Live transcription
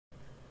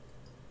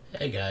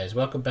Hey guys,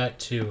 welcome back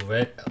to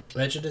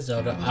Legend of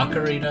Zelda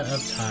Ocarina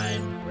of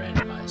Time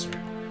Randomizer.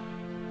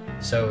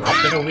 So,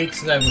 it's been a week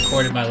since I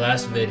recorded my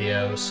last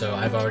video, so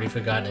I've already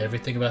forgotten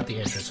everything about the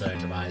entrance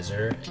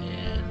randomizer,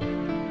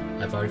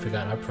 and I've already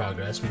forgotten our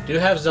progress. We do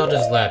have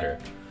Zelda's letter,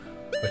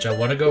 which I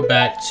want to go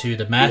back to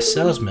the masked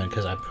salesman,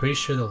 because I'm pretty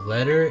sure the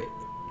letter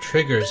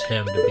triggers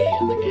him to be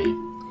in the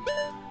game.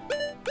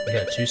 We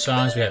have 2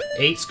 songs, we have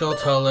 8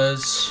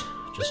 Skulltulas,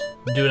 just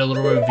doing a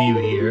little review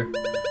here.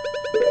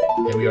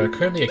 And we are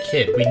currently a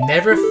kid. We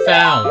never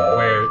found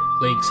where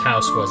Link's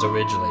house was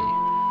originally.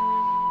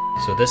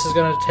 So this is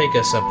going to take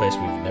us someplace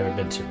we've never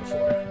been to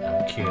before.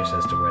 I'm curious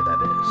as to where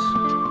that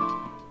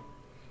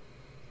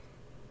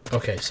is.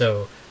 Okay,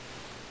 so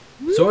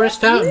Zora's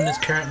Fountain is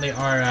currently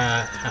our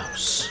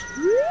house.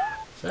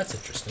 So that's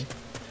interesting.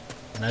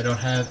 And I don't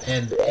have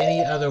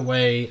any other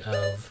way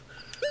of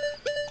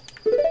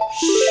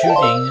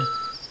shooting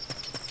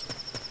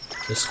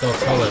the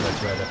Skulltula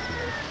that's right up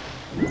here.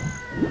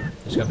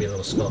 There's gonna be a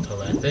little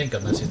Skulltula, I think,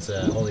 unless it's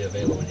only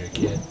available when you're a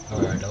kid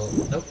or adult.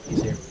 Nope,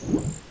 he's here.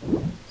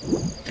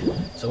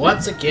 So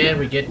once again,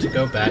 we get to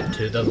go back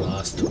to the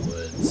Lost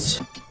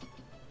Woods.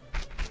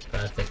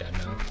 But I think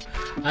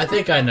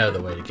I know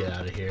the way to get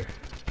out of here.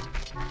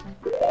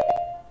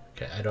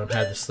 Okay, I don't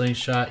have the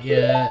slingshot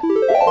yet.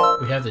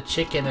 We have the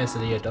chicken as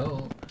the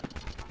adult.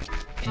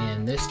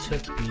 And this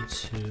took me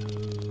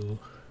to...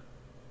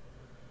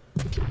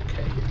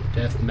 Okay,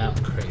 Death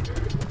Mountain Crater.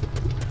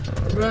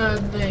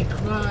 Run, Link,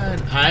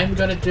 run! I'm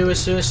gonna do a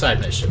suicide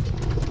mission.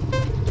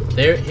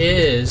 There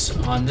is,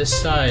 on this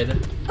side,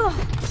 a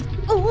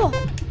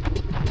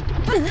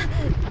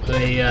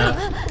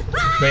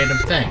random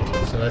thing.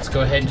 So let's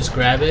go ahead and just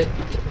grab it.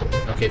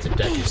 Okay, it's a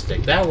Deku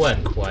Stick. That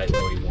wasn't quite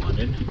what we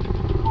wanted.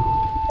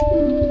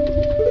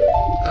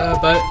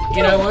 But,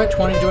 you know what?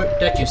 20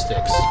 Deku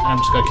Sticks. And I'm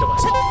just gonna kill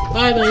myself.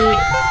 Bye, Link!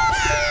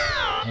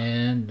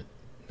 And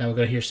now we're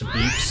gonna hear some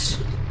beeps.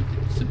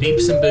 Some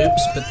beeps and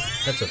boops, but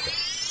that's okay.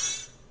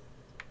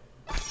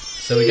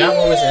 So we got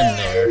what was in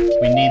there.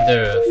 We need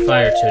the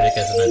fire tunic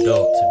as an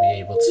adult to be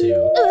able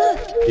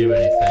to do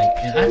anything.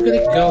 And I'm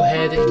gonna go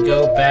ahead and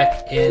go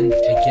back in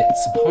and get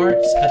some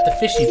hearts at the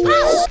fishy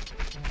place.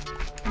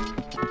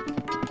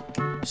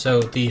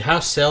 So the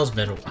house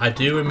salesman, I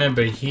do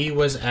remember he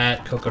was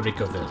at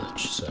Kakariko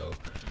Village. So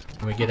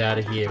when we get out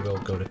of here, we'll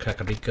go to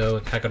Kakariko.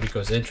 And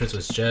Kakariko's entrance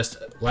was just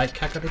like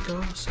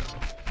Kakariko, so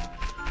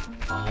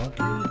all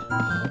good,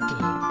 all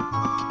good.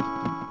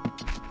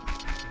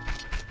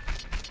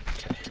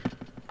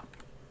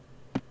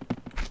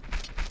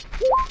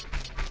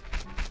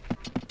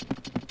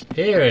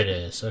 Here it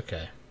is,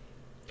 okay.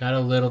 Got a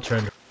little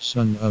turn.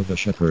 Son of a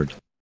shepherd.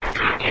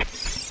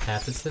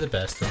 Happens to the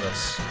best of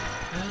us.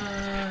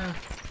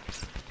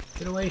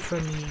 Get away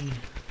from me.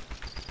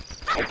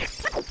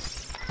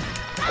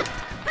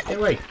 Get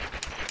away.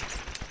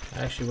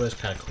 That actually was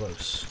kind of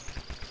close.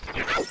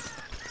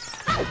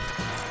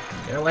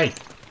 Get away.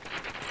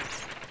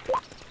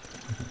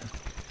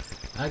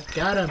 I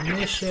got a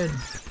mission.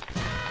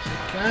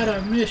 I got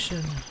a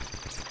mission.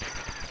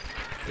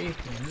 Leave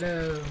me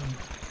alone.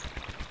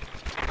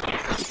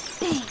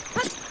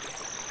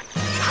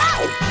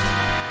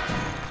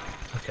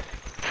 Okay.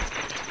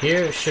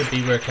 Here should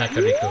be where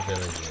Kakariko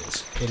Village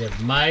is. And it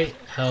might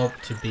help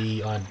to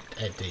be on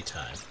at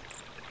daytime.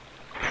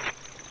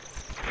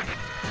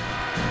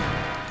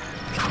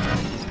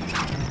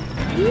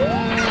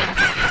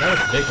 That was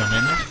a big one,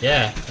 isn't it?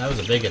 Yeah, that was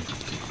a big one.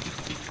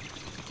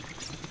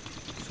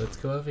 So let's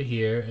go over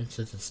here, and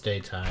since it's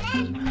daytime,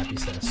 then Happy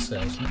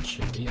Salesman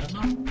should be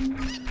unlocked.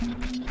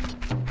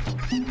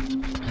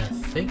 I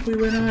think we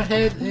went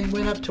ahead and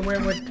went up to where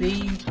would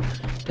be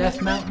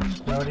Death Mountain.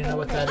 I already know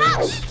what that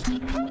is.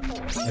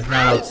 If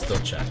not, I'll still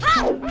check.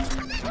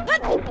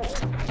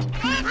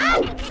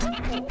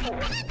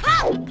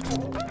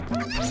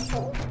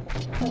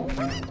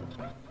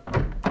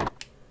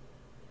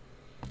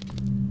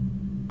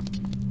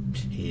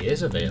 He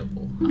is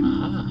available.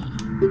 Ah.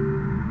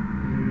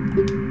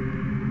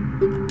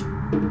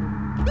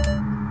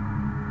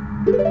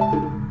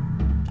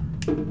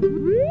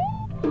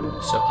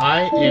 So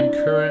I am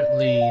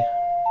currently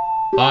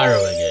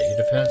borrowing it. Your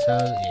defense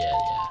house? Yeah.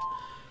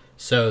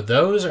 So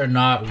those are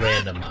not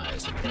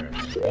randomized,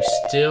 apparently. We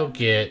still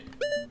get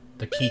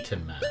the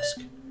Keaton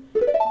mask.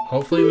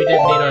 Hopefully we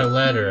didn't need our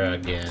letter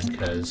again,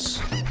 because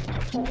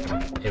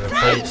it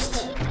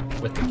replaced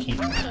with the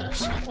Keaton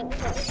mask.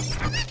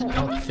 I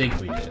don't think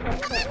we do.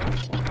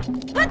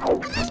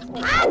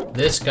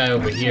 This guy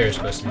over here is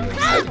supposed to be where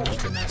you get the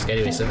Keaton mask.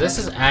 Anyway, so this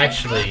has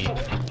actually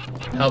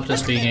helped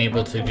us being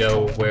able to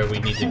go where we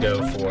need to go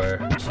to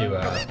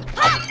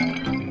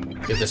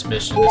get this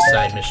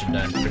side mission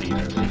done pretty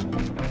early.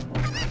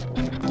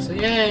 So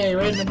yay,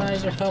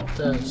 Randomizer helped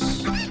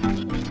us.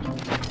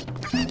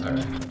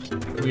 Alright.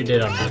 We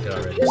did unlock it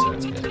already, so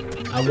that's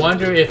good. I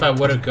wonder if I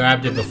would have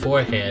grabbed it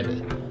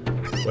beforehand.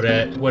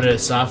 Would it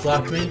soft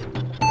lock me?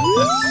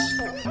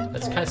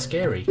 That's kind of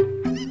scary.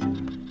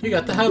 You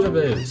got the hover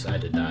boots. I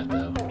did not,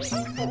 though.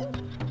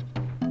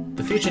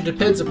 The future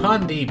depends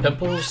upon thee,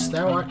 Pimples.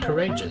 Thou art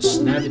courageous.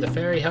 Navi the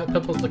fairy, help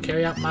Pimples to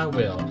carry out my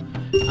will.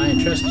 I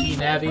entrust ye,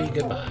 Navi.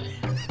 Goodbye.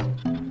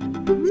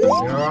 You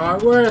are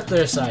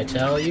worthless, I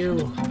tell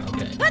you.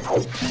 Okay.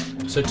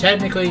 So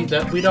technically,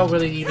 we don't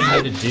really even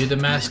need to do the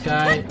mask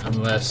guy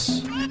unless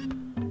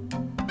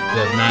the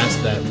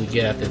mask that we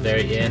get at the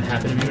very end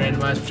happen to be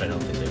randomized, which I don't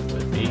think they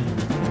would be.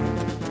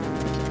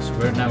 So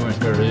now we're in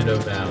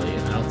Gerudo Valley,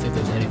 and I don't think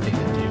there's anything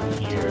to do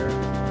here.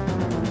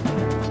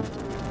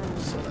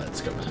 So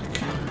let's go back.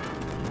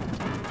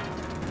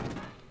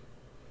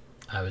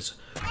 I was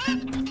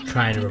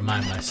trying to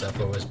remind myself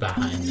what was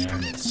behind there,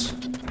 and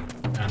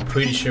I'm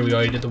pretty sure we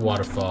already did the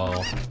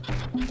waterfall.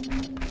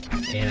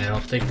 And I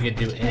don't think we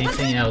can do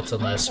anything else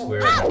unless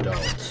we're an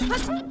adult.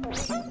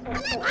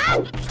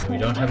 We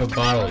don't have a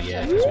bottle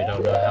yet, because we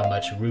don't know how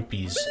much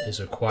rupees is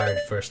required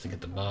first to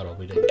get the bottle.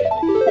 We didn't get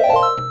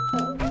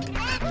it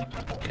yet.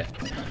 Okay.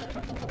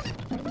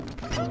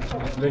 I'm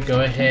going to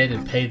go ahead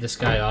and pay this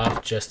guy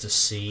off just to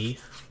see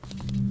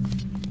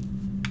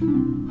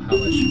how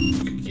much we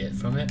could get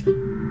from it.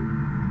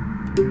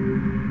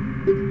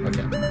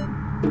 Okay.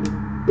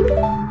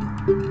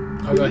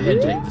 I'll go ahead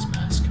and take this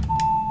mask.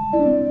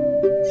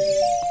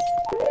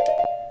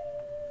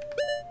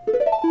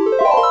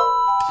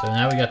 So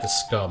now we got the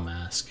skull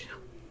mask.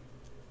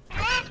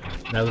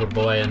 That little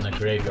boy in the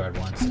graveyard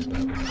wants it, but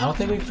I don't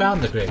think we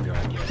found the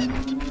graveyard yet.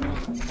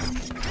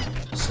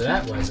 So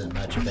that wasn't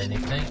much of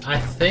anything. I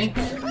think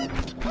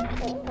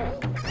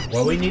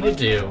what we need to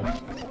do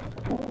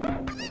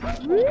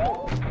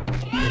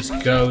is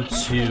go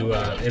to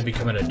and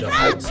become an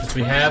adult. Since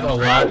we have a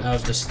lot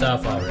of the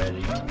stuff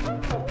already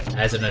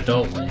as an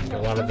adult Link, a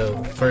lot of the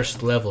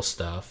first level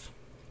stuff.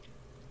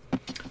 But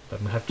I'm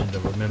gonna have to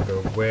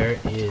remember where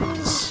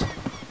is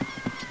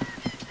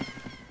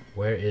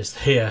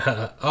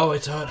the oh,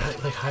 it's on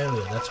like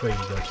Hylia. That's where you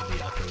go to the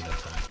Ocarina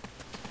of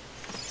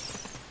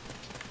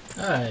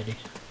Time. Alrighty.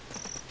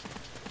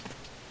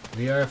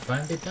 We are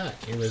finally back.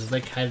 It was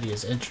Lake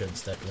Hylia's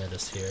entrance that led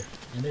us here.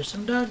 And there's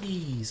some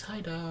doggies.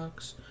 Hi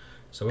dogs.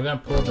 So we're gonna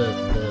pull the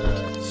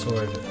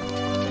sword.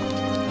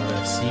 We're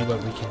gonna see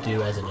what we can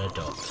do as an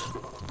adult.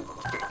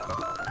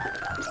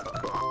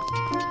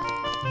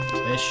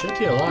 It should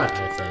be a lot,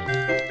 I think.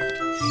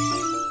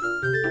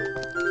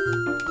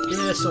 Give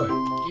me the sword.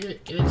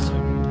 Give me the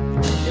sword.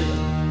 Here we go.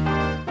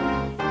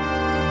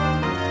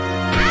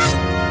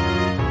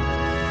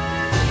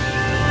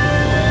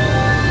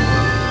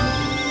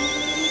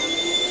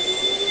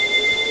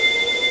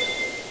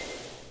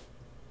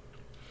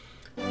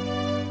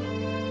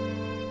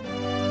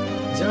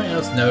 Has anyone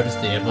else noticed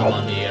the emblem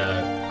on the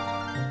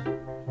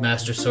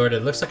Master Sword?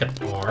 It looks like an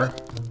R.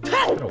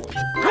 Kind of weird.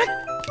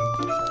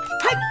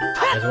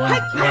 As one of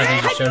the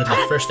things I showed in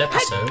the first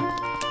episode,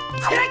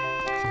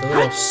 the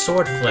little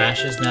sword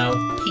flash is now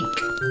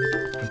pink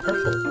and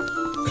purple.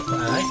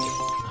 I like it.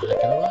 I like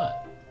it a lot.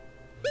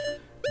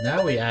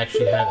 Now we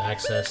actually have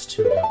access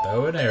to a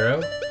bow and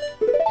arrow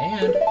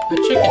and a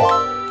chicken.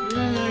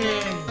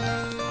 Yay!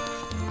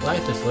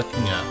 Life is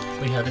looking up.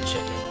 We have a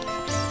chicken.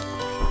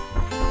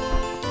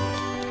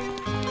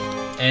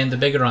 And the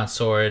Bigoron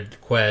Sword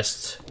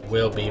quest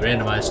will be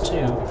randomized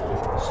too,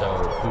 so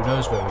who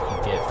knows what we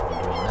can get from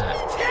doing that.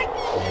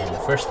 And the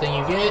first thing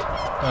you get,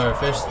 or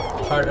first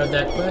part of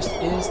that quest,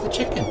 is the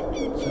chicken.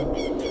 So,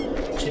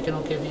 chicken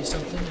will give you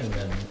something, and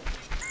then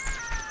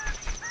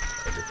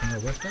everything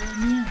will work out in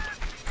the end.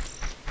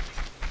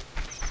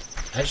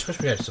 I just wish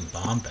we had some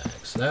bomb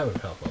bags. That would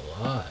help a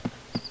lot.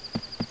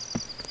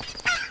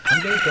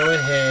 I'm going to go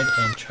ahead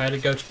and try to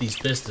go to these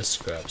business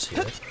scrubs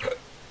here.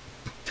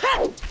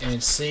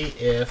 And see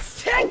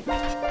if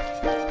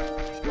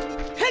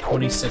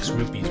 26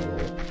 rupees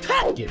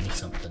will get me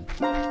something.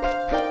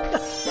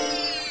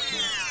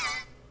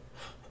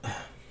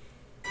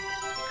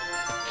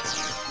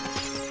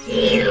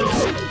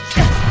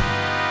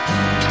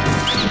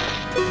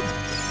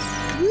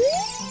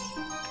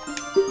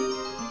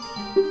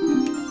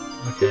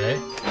 Okay.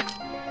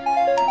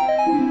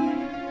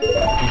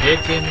 He did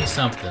give me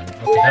something.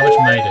 Okay, how much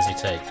money does he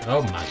take?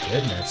 Oh my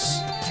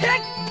goodness.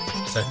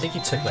 So I think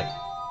he took like...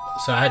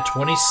 So I had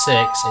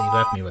 26 and he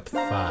left me with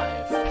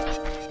 5.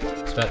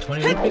 It's about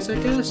 20 rupees, I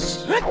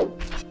guess? Yeah,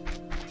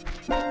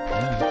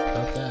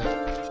 about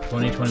that.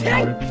 20,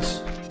 21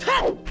 rupees.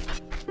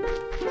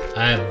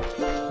 I'm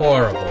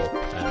horrible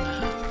at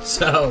math.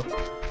 So,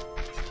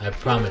 I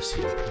promise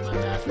you, my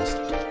math is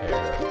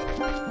terrible.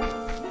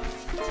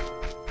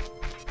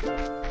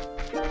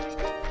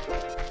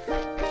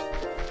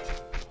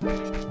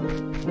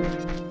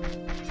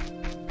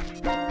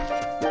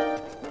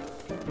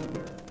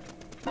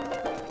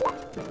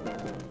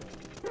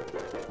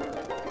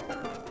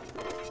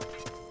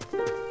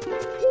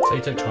 So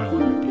he took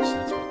 21 rupees,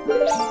 that's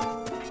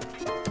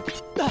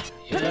what.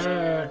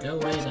 Yeah, go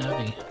away,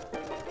 Navi.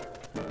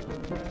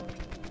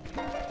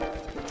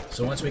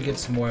 So once we get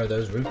some more of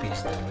those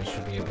rupees, then we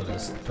should be able to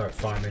start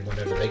farming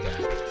whatever they got.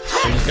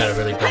 We just got a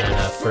really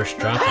bad first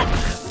drop on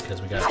that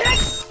because we got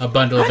a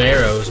bundle of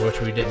arrows,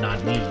 which we did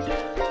not need.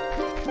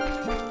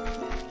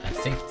 I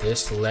think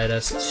this led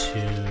us to...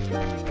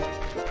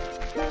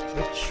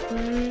 which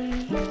way?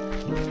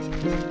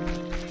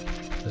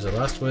 Is it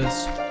Lost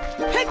Woods?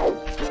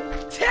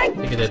 I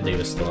think it did lead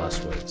us to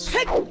Lost Woods.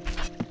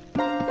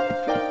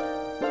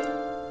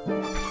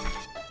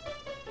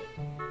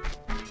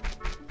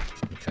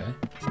 Okay.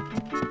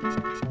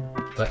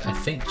 But I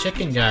think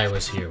Chicken Guy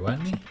was here,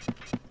 wasn't he?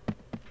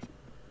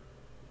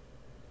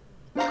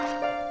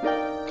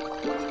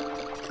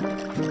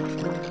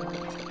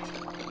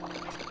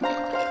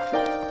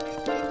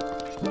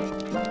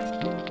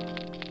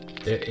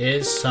 There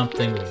is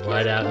something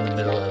right out in the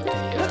middle of the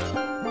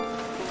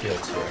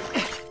fields here.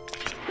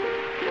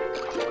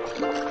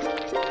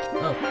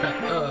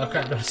 Oh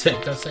crap, don't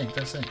sink, don't sink,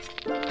 don't sink.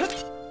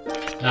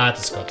 Ah,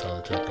 it's a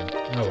Skulltula token.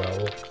 Oh well,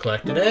 we'll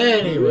collect it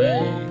anyway.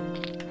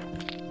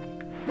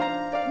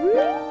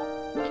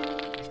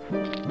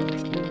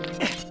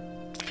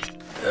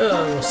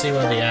 Oh, we'll see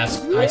where the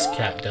ice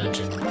cap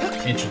dungeon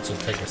entrance will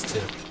take us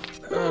to.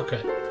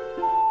 Okay.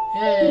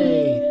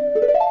 Yay!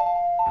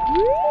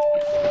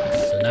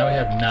 So now we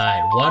have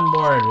 9. One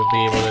more and we'll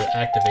be able to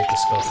activate the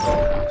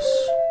Skulltula house.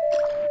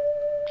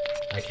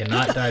 I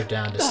cannot dive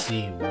down to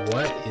see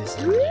what is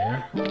in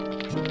there.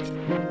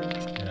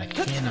 And I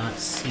cannot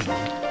see due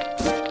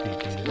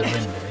to the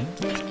rendering.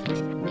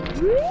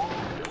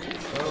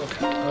 Okay.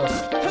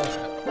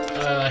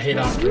 I hate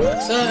off the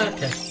rocks.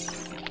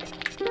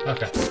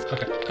 Okay.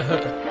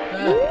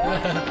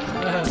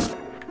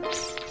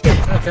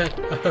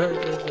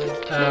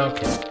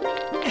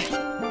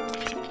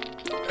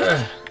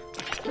 Okay.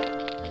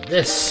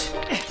 This.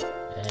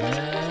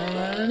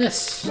 And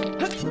this.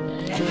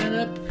 And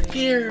up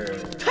here.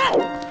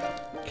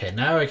 Okay,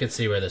 now I can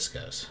see where this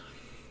goes.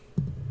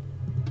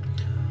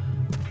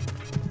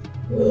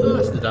 Oh,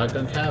 it's the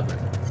doggone cavern.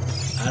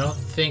 I don't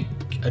think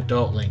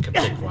Adult Link can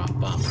pick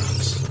bomb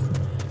rocks.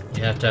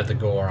 You have to have the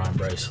Goron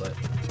bracelet.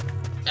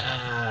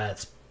 Ah,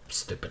 that's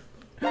stupid.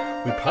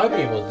 We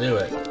probably will do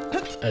it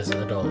as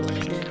an Adult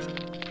Link.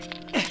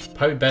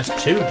 Probably best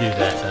to do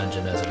that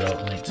dungeon as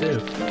Adult Link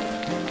too.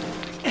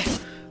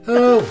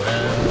 Oh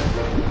well.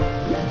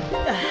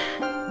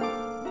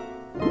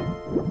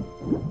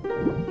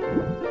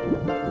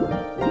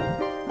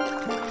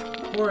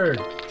 Poor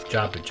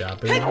Jabu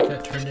Jabu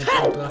got turned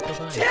into a block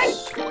of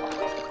ice.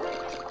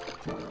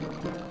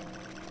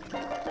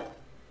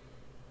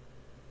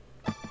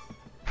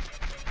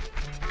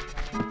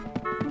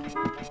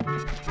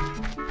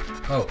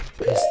 Oh,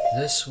 is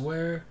this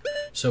where?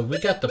 So we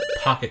got the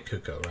Pocket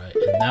Cuckoo, right?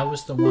 And that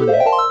was the one he,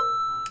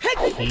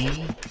 I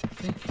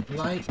think,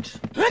 liked.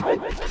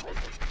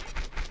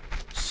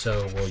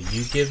 So will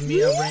you give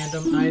me a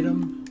random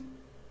item?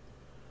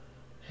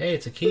 Hey,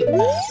 it's a Keaton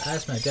mask. I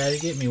asked my daddy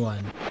to get me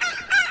one.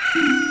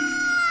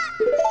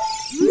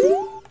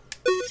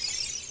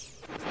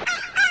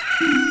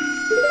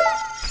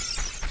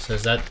 So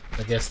is that,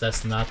 I guess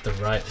that's not the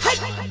right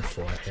one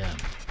for him.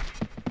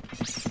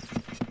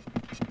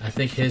 I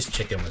think his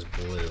chicken was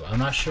blue. I'm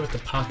not sure what the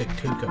Pocket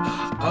Cuckoo...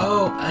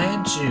 Oh,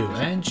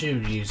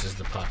 Anju uses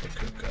the Pocket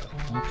Cuckoo.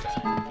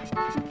 Okay.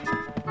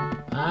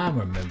 I'm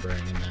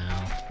remembering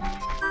now.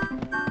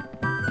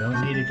 We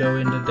don't need to go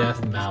into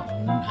Death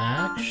Mountain,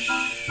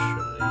 actually.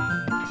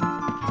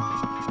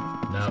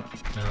 Nope.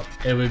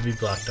 It would be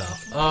blocked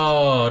off.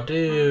 Oh,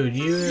 dude,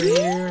 you're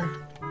here?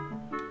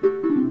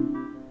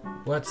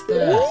 What's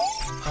that?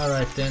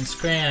 Alright then,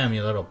 scram,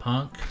 you little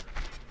punk.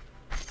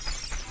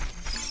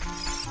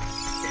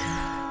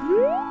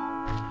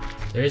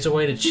 There is a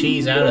way to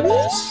cheese out of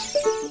this.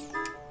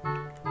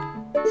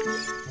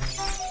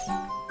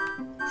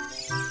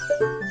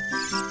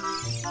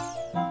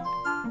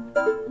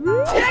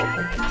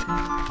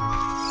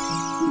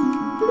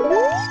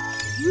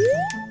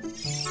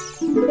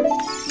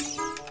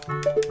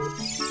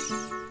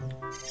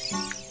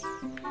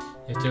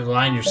 You have to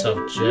align yourself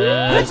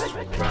just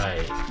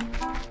right.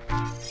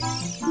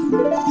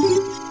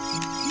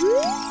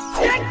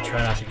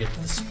 Try not to get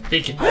the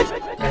speaking.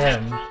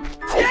 Ahem.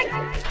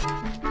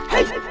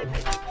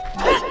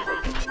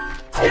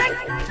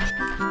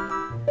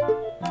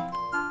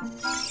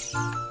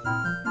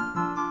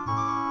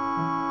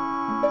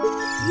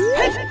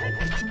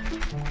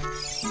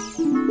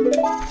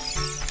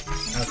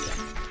 Okay.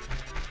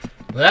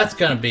 Well, that's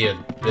gonna be a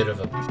bit of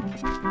a...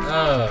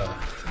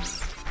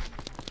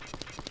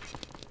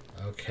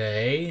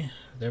 Okay.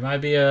 There might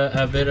be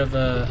a bit of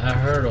a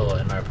hurdle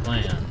in our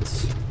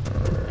plans.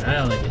 And I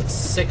only get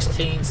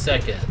 16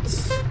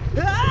 seconds.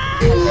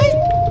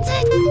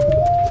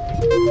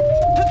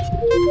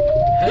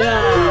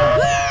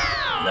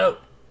 Nope.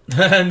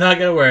 Not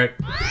gonna work.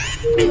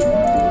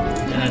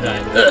 And I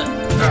died.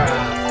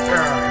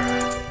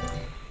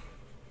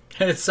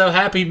 It's so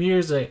happy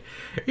music.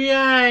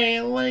 Yay,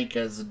 Link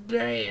is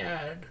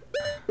dead.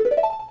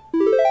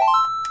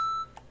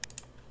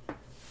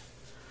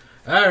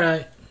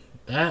 Alright.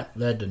 That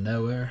led to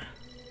nowhere.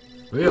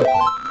 Real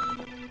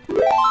quick.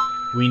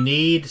 We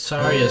need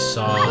Saria's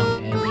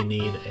song, and we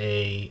need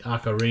a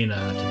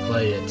ocarina to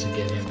play it to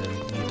get him to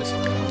leave us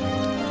alone.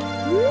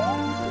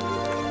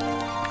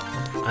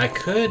 I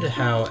could,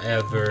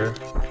 however,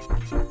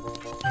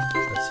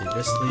 see,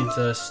 this leads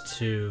us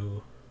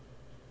to...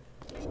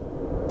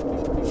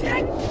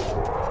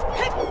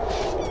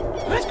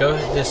 Let's go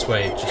this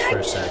way just for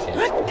a second.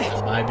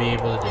 I might be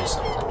able to do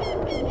something.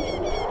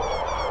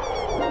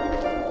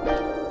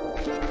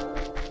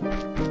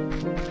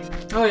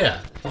 Oh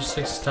yeah, he just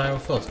takes his tile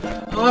with floats.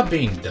 Oh, I'm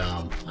being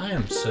dumb. I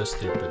am so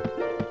stupid.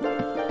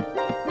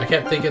 I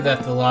kept thinking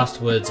that the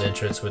Lost Woods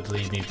entrance would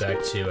lead me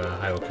back to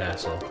Hyrule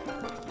Castle.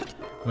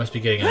 I must be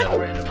getting another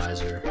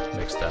randomizer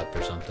mixed up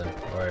or something.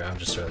 Or I'm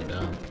just really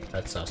dumb.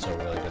 That's also a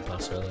really good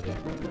possibility.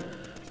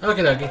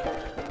 Okie dokie.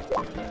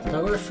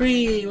 But we're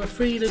free! We're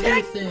free to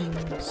do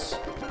things!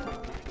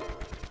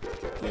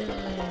 Yay!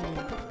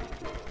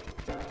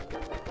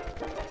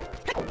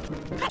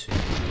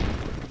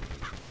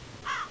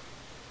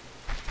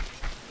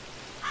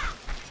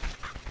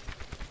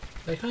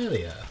 Like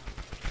Hylia.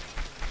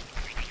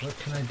 What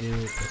can I do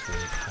with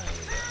Lake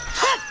Hylia?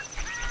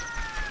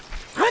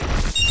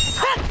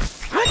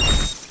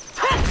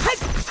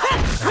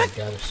 I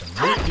gather some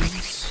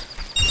rupees.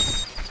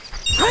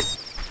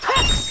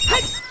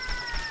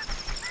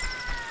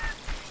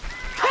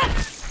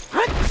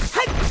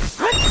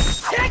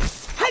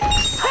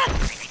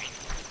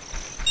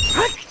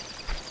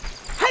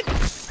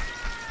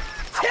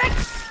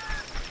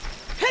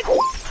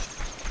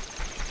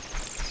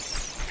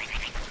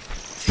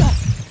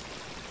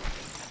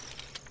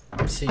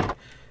 See,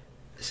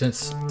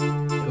 since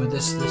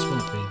this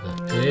won't be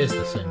the, it is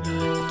the same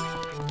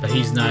guy, but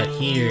he's not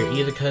here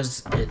either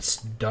because it's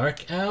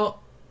dark out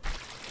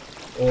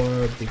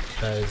or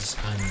because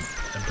I'm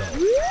adult.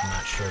 I'm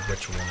not sure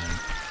which one.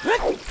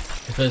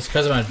 If it's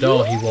because I'm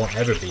adult, he won't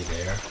ever be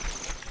there.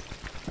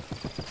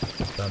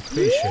 But I'm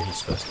pretty sure he's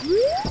supposed to be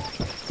there.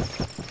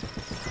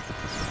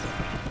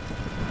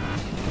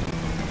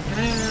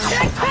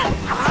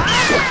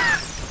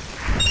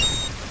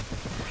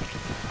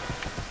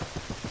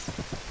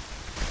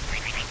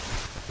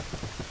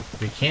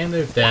 We can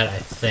move that, I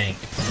think,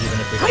 even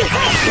if we don't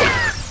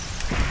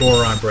have the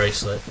Boron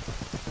bracelet.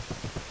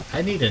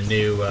 I need a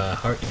new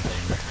heart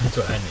container. That's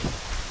what I need.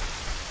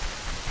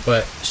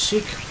 But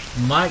Sheik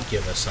might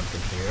give us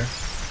something here.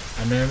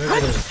 I know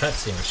maybe there's a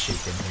cutscene with Sheik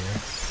in here.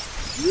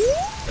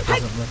 That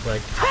doesn't look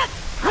like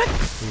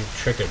we've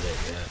triggered it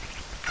yet.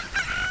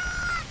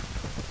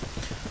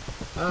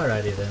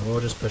 Alrighty then,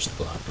 we'll just push the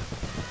block.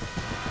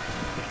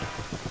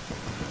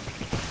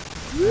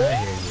 I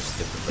hear you,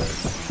 stupid bird.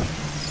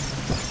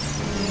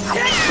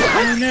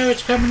 Oh no,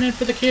 it's coming in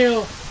for the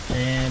kill!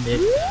 And it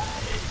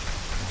died.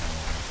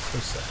 So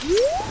sad.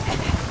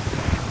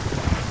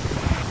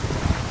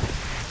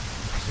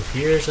 So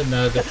here's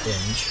another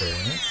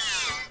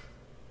entrance.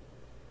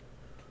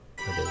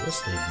 Where does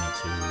this lead me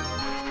to?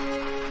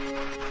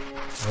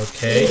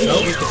 Okay.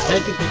 Oh, we can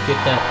technically get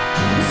that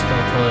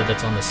skull color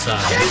that's on the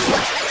side.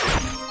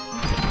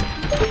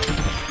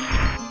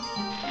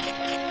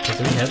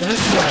 Do we have that?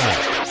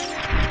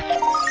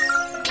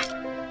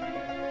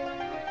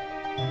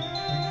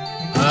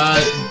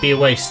 It'd be a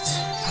waste.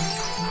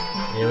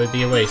 It would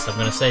be a waste. I'm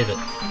gonna save it.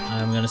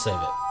 I'm gonna save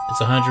it.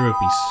 It's 100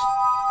 rupees.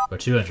 Or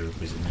 200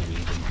 rupees maybe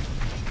even.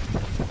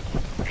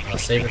 I'll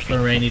save it for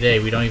a rainy day.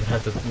 We don't even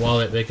have the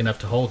wallet big enough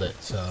to hold it,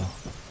 so...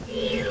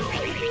 It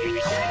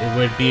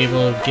would be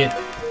able to get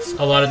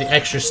a lot of the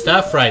extra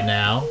stuff right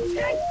now.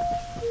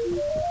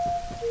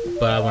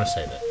 But I want to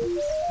save it.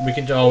 We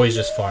can always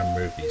just farm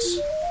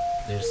rupees.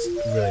 There's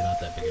really not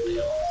that big a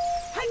deal.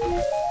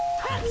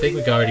 I think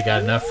we already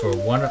got enough for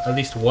at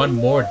least one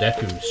more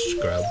Deku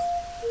scrub.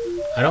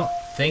 I don't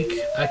think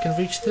I can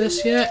reach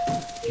this yet.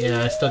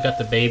 Yeah, I still got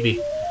the baby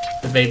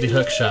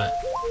hook shot.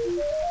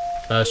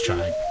 But I was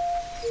trying.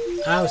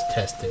 I was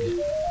testing it.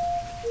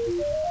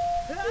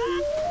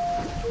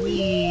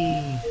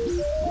 Whee!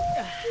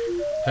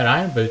 Had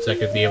iron boots, I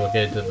could be able to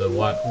get into the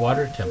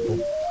water temple.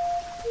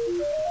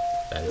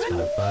 That is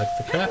gonna bug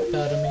the crap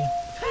out of me.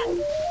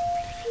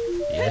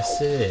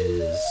 Yes, it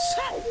is.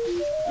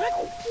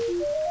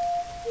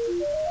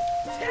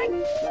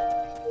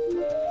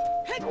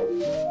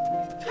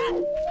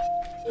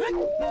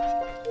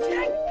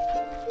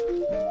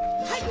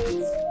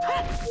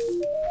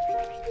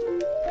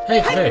 Hey,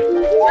 hey!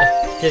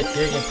 Get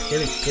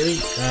me!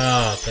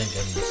 Oh, thank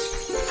goodness.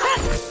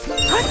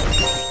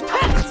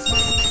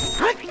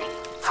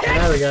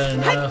 Now we got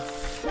enough.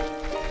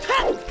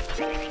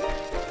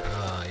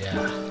 Oh,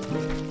 yeah.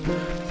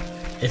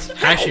 It's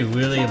actually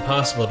really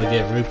impossible to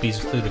get rupees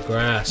through the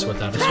grass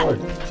without a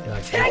sword.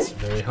 Like, it's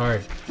very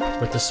hard.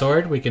 With the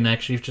sword, we can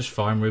actually just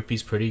farm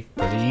rupees pretty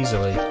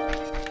easily.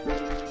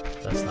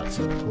 That's not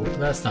so cool.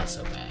 That's not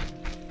so bad.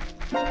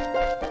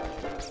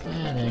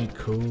 That ain't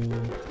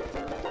cool.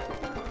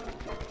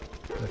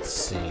 Let's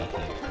see here.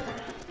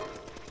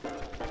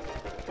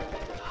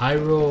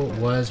 Hyrule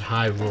was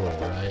Hyrule,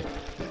 right?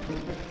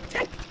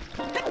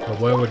 But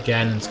where would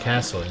Ganon's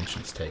castle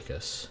entrance take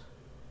us?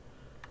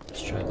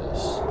 Let's try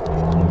this.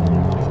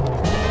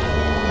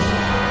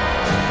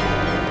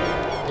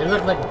 It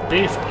looked like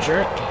beef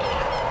jerky.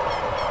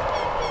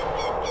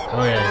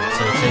 Oh yeah,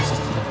 so it takes us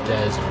to the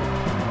desert.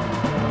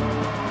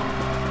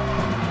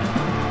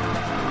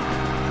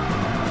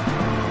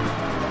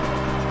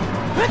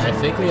 I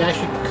think we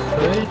actually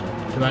could.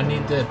 Do I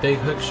need the big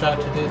hook shot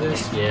to do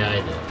this? Yeah,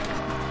 I do.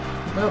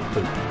 Oh,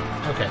 poop.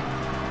 Okay.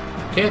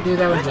 Can't do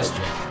that one just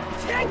yet.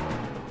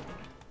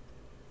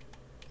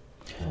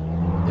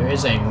 There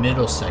is a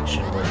middle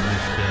section where you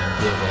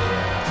can get a...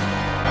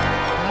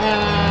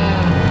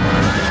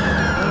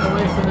 run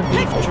away from the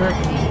beef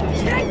jerky.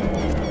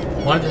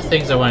 One of the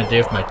things I want to do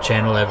if my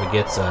channel ever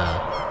gets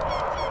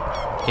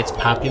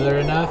popular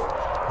enough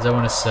is I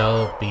want to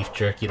sell beef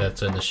jerky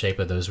that's in the shape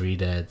of those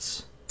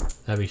Redeads.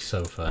 That'd be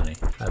so funny.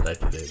 I'd like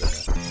to do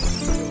that.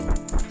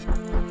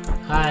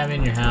 Hi, I'm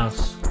in your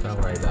house. Don't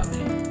worry about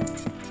me.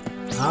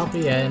 I'll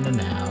be in and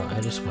out. I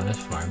just want to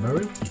farm a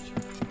rupee.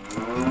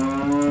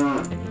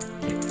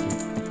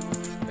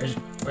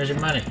 Where's your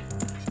money?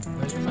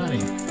 Where's your money?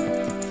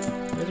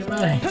 Where's your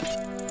money?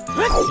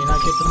 Can you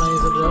not get the money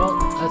as an adult?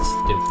 That's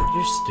stupid.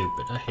 You're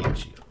stupid. I hate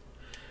you.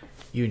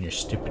 You and your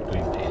stupid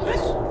green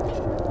pants.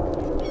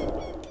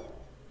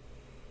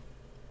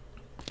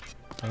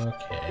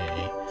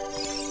 Okay.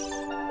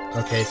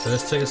 Okay, so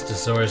this took us to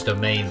Zora's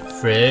Domain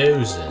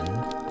Frozen.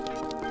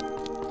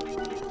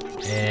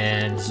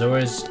 And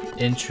Zora's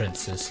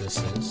entrances, this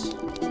is.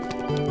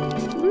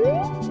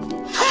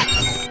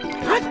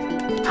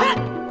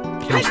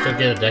 Can we still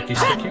get a decky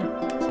stick here?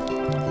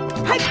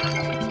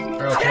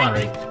 Oh, come on,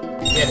 Rick.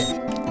 Get it.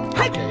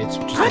 Okay, it's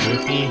just a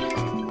rupee.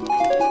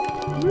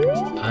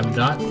 I'm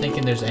not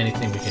thinking there's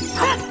anything we can do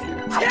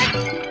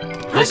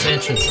here. This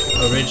entrance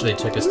originally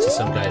took us to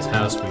some guy's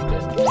house we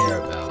didn't care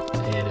about,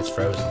 and it's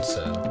frozen,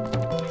 so...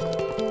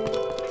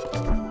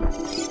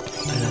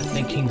 And I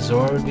think King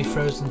Zora would be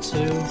frozen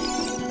too.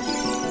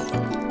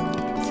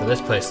 So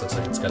this place looks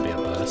like it's gonna be a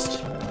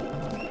bust.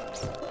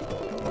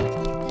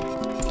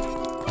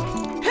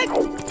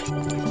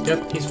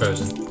 Yep, he's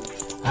frozen.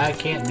 I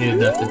can't do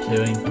nothing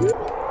to him.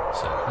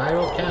 So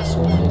Hyrule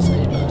Castle is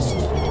a bust.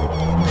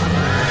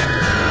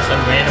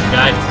 Some random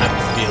guy just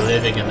happens to be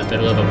living in the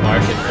middle of a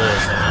market full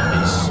of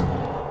zombies.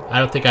 I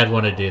don't think I'd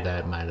want to do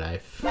that in my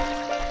life.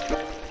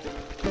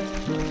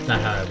 Not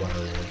how I want to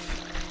live.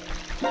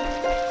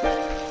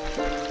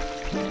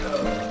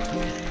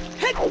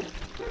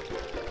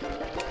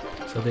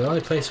 So the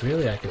only place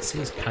really I can see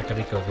is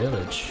Kakariko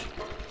Village.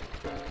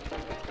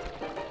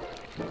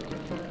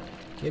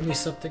 Give me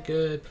something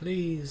good,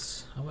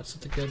 please. I want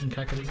something good in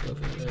Kakariko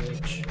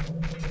Village.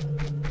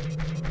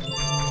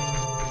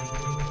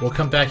 We'll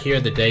come back here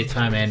in the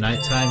daytime and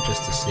nighttime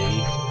just to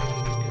see,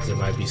 because there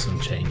might be some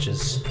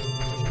changes.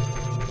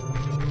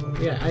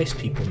 We got ice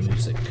people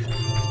music.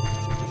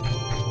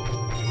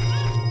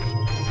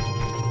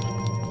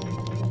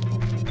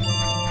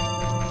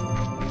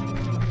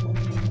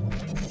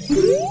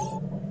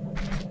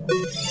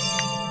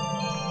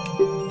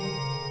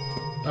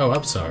 Oh,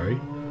 I'm sorry.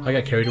 I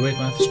got carried away with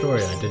my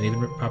story. I didn't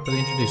even properly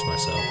introduce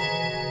myself.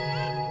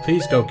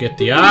 Please go get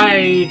the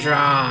eye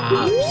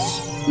drops!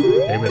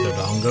 Hey, Brother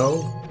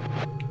Dongo.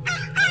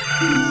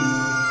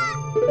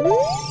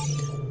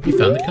 You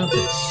found the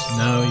compass.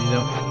 No, you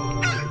don't.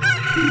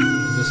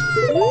 Is this...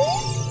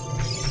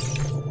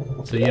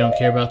 So you don't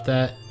care about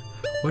that?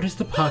 What does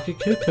the pocket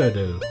cuckoo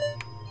do?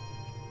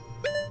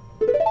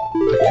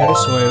 I could have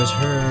swore it was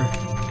her.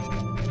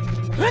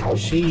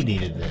 She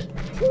needed it.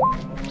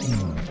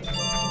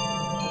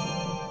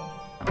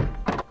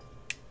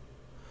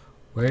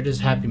 Where does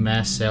Happy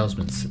Mask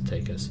Salesman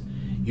take us?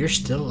 You're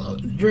still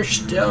in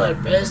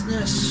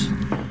business?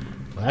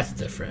 Well, that's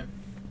different.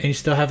 And you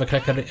still have a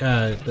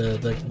the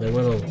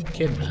little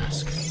kid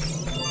mask.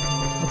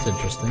 That's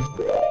interesting.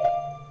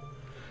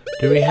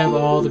 Do we have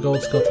all the gold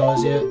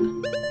Skulltulas yet?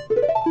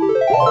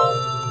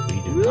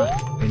 We do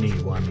not. We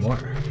need one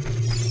more.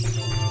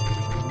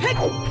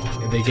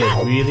 They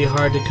get really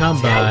hard to come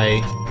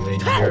by when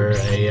you're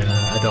a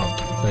adult.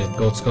 The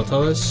gold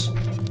Skulltulas?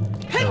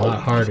 A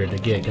lot harder to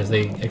get because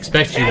they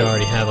expect you to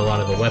already have a lot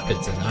of the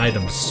weapons and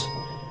items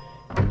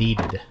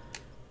needed.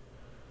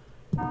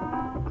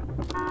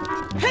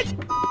 It's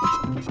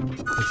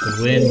the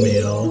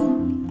windmill.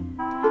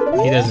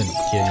 He doesn't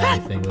give you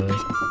anything, really.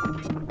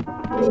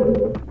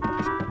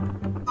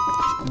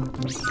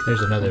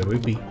 There's another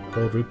rupee,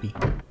 gold rupee.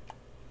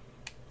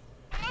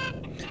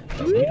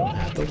 But we don't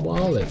have the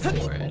wallet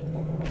for it.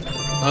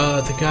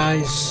 The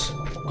guys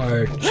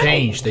are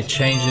changed. They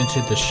changed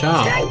into the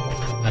shop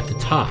at the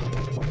top.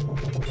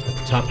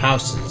 Top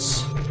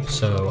houses,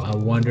 so I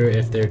wonder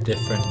if they're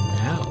different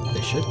now.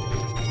 They should be.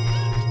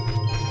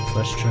 So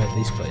let's try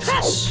these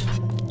places.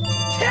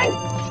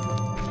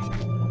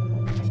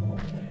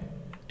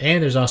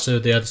 And there's also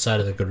the other side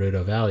of the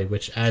Gerudo Valley,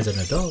 which as an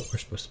adult we're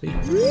supposed to be.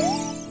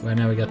 Right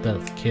now we got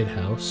that kid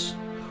house.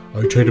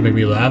 Are you trying to make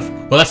me laugh?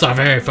 Well, that's not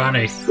very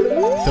funny. I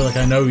feel like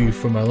I know you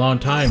from a long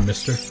time,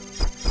 mister.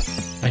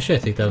 Actually, I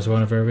think that was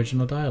one of our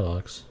original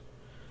dialogues.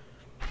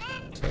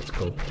 So that's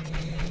cool.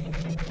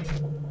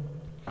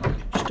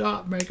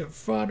 Stop making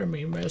fun of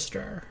me,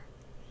 mister.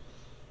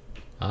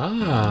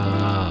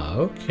 Ah,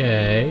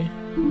 okay.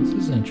 This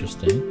is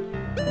interesting.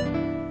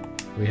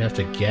 We have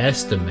to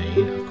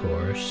guesstimate, of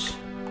course.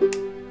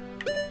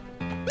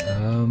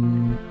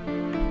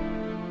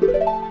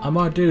 I'm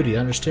on duty,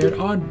 understand?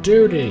 On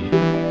duty!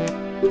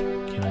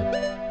 Can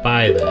I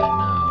buy that? No.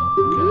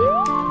 Okay.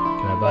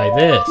 Can I buy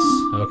this?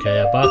 Okay,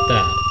 I bought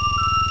that.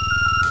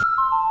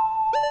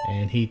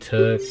 And he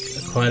took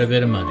quite a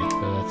bit of money,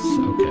 but that's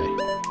okay.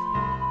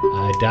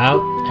 I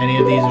doubt any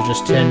of these are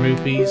just 10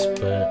 rupees,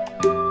 but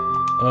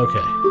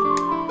okay.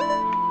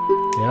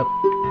 Yep.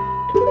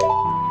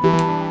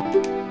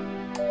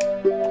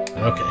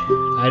 Okay,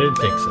 I didn't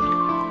think so.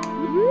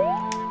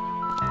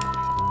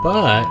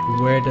 But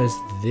where does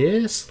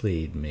this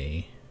lead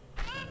me?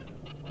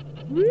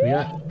 We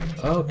got...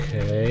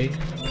 Okay.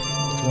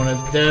 It's one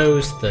of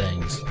those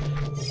things.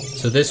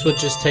 So this would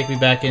just take me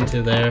back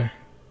into there.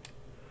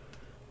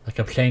 Like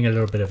I'm playing a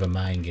little bit of a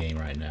mind game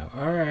right now.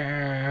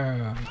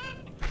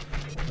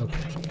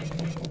 Okay.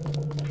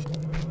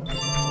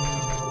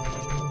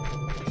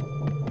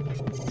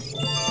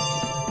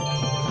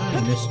 Hi,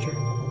 mister.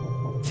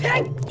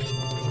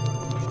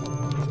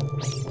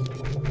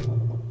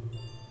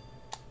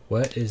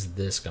 What is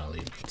this gonna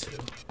lead me to?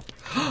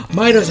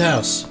 Mido's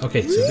house!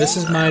 Okay, so this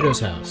is Mido's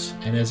house.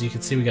 And as you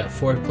can see, we got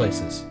 4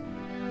 places.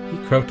 He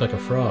croaked like a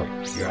frog.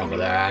 Young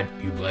lad,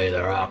 you play the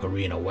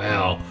ocarina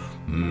well.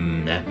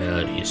 That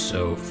melody is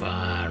so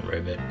fine,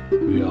 Ribbit.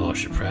 We all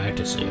should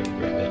practice it,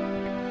 Ribbit.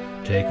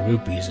 Take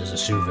rupees as a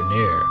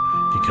souvenir.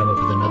 If you come up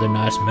with another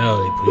nice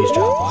melody, please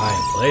drop by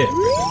and play it,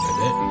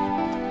 Ribbit.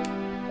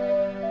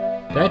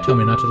 Dad told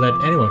me not to let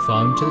anyone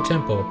follow him to the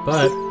temple,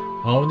 but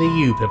only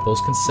you,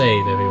 Pimples, can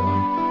save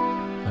everyone.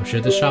 I'm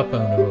sure the shop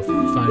owner will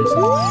find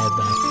some mad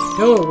back.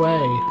 Go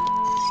away!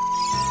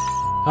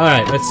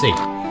 Alright, let's see.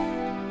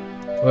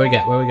 What we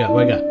got? What we got?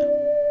 What we got?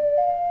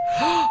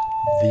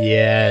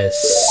 Yes!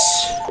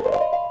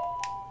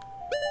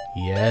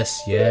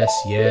 Yes, yes,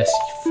 yes.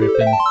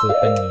 Flippin',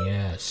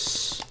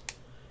 yes.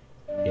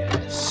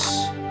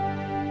 Yes.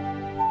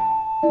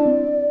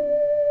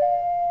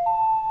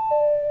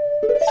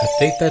 I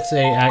think that's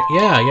a...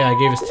 yeah, I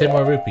gave us 10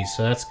 more rupees,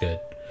 so that's good.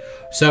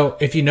 So,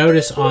 if you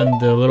notice on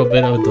the little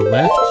bit of the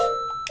left...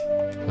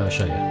 I'll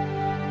show you.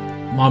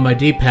 On my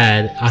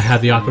D-pad, I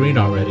have the ocarina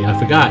already. I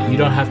forgot. You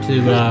don't have to...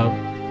 you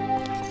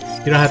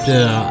don't have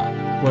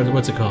to...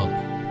 what's it called?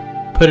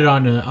 Put it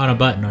on a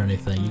button or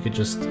anything. You could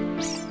just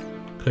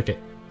click it.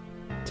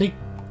 See?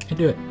 And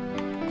do it.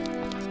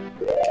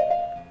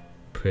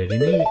 Pretty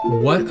neat.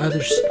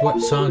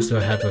 What songs do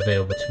I have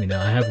available to me now?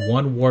 I have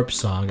one warp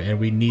song, and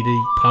we need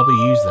to probably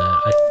use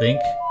that, I think.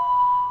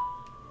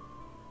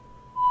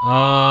 Oh,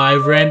 I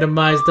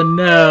randomized the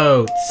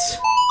notes!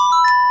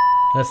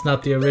 That's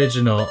not the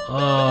original.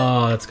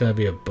 Oh, that's gonna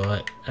be a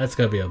butt. That's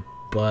gonna be a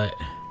butt.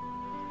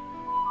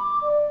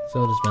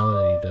 Zelda's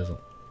Melody doesn't...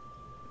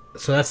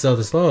 So that's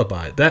Zelda's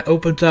Lullaby. That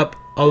opens up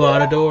a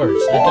lot of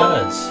doors. It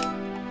does.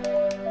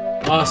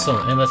 Awesome.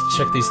 And let's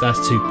check these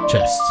last 2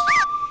 chests.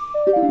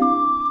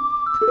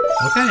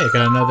 Okay, I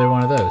got another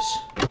one of those.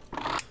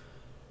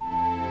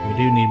 We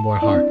do need more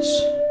hearts.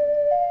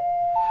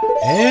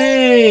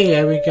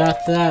 Hey! We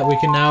got that. We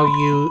can now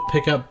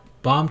pick up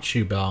bomb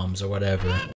chew bombs or whatever.